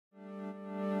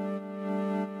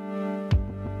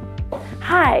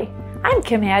Hi, I'm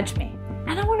Kim Agemy,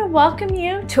 and I want to welcome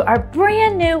you to our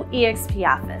brand new eXp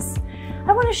office.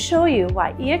 I want to show you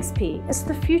why eXp is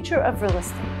the future of real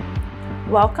estate.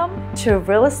 Welcome to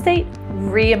Real Estate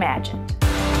Reimagined.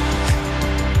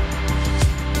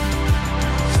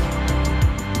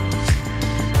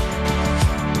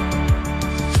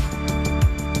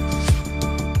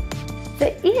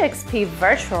 The eXp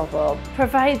virtual world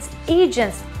provides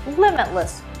agents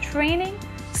limitless training,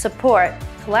 support,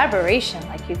 collaboration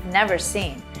like you've never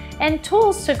seen, and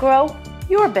tools to grow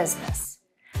your business.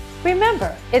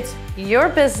 Remember, it's your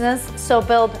business, so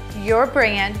build your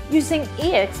brand using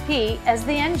eXp as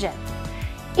the engine.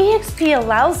 eXp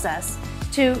allows us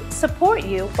to support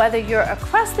you whether you're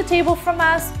across the table from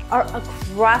us or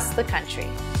across the country.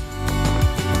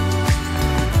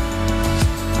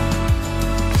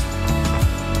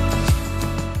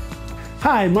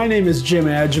 Hi, my name is Jim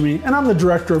Agemy, and I'm the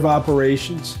Director of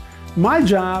Operations. My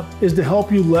job is to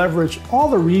help you leverage all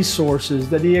the resources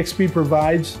that eXp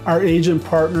provides our agent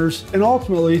partners and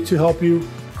ultimately to help you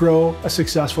grow a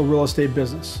successful real estate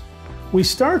business. We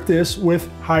start this with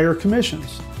higher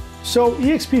commissions. So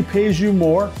eXp pays you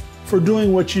more for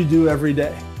doing what you do every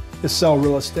day, to sell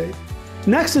real estate.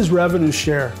 Next is revenue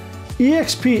share.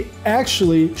 eXp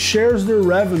actually shares their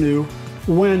revenue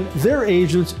when their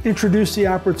agents introduce the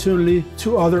opportunity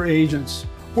to other agents.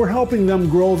 We're helping them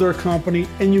grow their company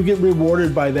and you get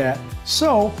rewarded by that.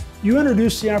 So you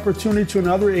introduce the opportunity to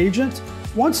another agent.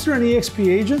 Once they're an eXp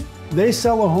agent, they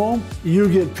sell a home, you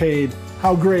get paid.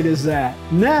 How great is that?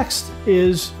 Next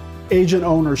is agent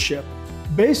ownership.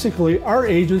 Basically, our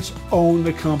agents own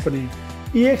the company.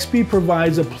 eXp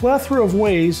provides a plethora of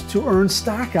ways to earn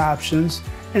stock options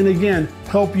and again,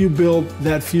 help you build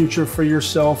that future for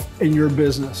yourself and your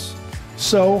business.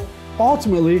 So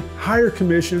ultimately, higher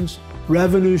commissions,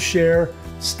 revenue share,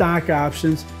 stock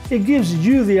options, it gives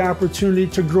you the opportunity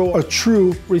to grow a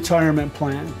true retirement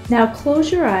plan. Now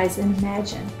close your eyes and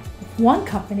imagine if one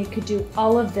company could do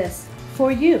all of this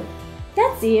for you.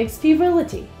 That's eXp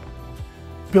Realty.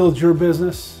 Build your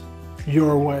business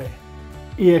your way.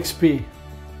 eXp,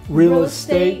 Real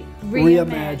Estate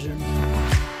Reimagined.